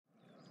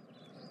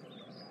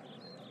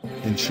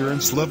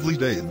Insurance lovely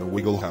day in the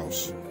Wiggle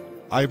House.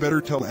 I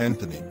better tell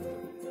Anthony.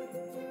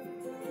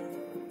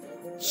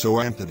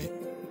 So Anthony.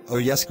 Oh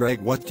yes, Greg,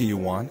 what do you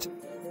want?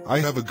 I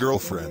have a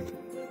girlfriend.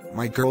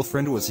 My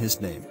girlfriend was his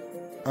name.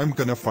 I'm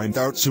gonna find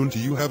out soon. Do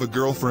you have a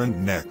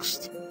girlfriend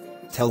next?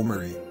 Tell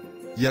Murray.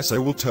 Yes, I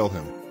will tell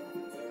him.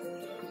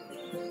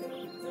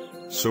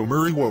 So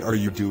Murray, what are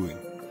you doing?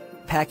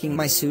 Packing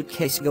my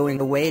suitcase going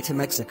away to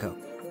Mexico.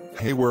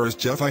 Hey, where is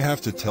Jeff? I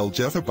have to tell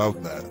Jeff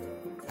about that.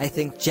 I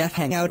think Jeff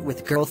hang out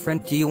with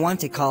girlfriend. Do you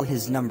want to call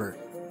his number?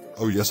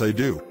 Oh yes, I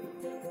do.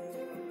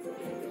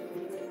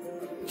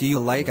 Do you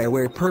like I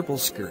wear purple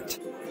skirt?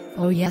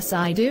 Oh yes,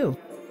 I do.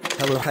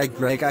 Hello, hi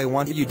Greg, I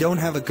want you don't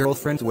have a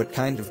girlfriend. What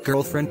kind of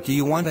girlfriend do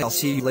you want? I'll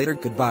see you later,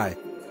 goodbye.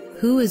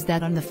 Who is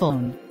that on the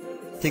phone?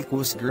 Think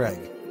was Greg.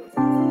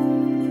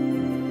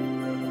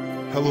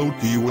 Hello,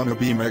 do you wanna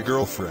be my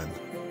girlfriend?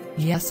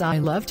 Yes, I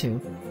love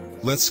to.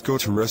 Let's go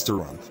to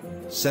restaurant.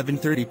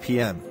 7:30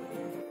 p.m.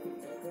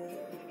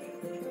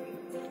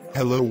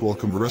 Hello,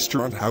 welcome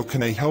restaurant. How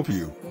can I help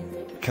you?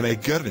 Can I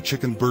get a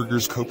chicken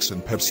burgers, Cokes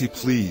and Pepsi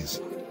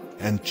please?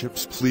 And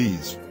chips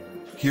please.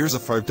 Here's a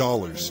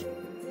 $5.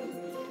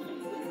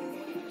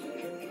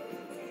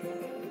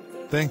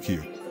 Thank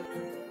you.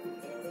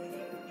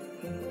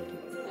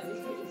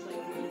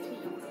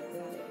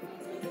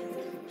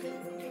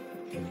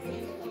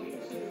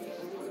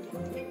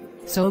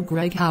 So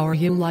Greg, how are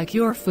you? Like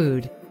your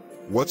food?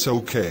 What's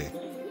okay?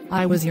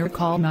 I was here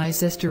call my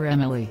sister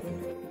Emily.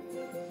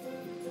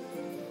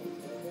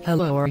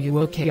 Hello, are you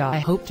okay? I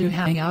hope to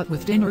hang out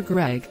with dinner.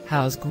 Greg,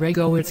 how's Greg?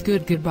 Oh, it's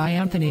good. Goodbye,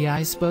 Anthony.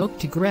 I spoke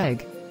to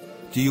Greg.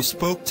 Do you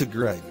spoke to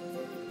Greg?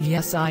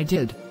 Yes, I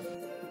did.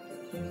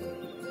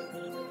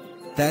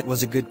 That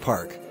was a good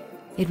park.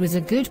 It was a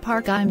good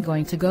park. I'm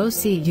going to go.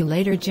 See you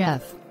later,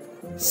 Jeff.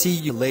 See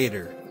you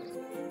later.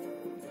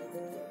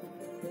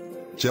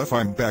 Jeff,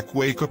 I'm back.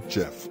 Wake up,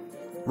 Jeff.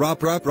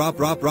 Rob.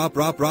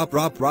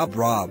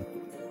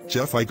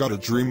 Jeff, I got a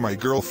dream, my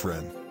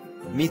girlfriend.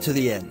 Me to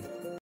the end.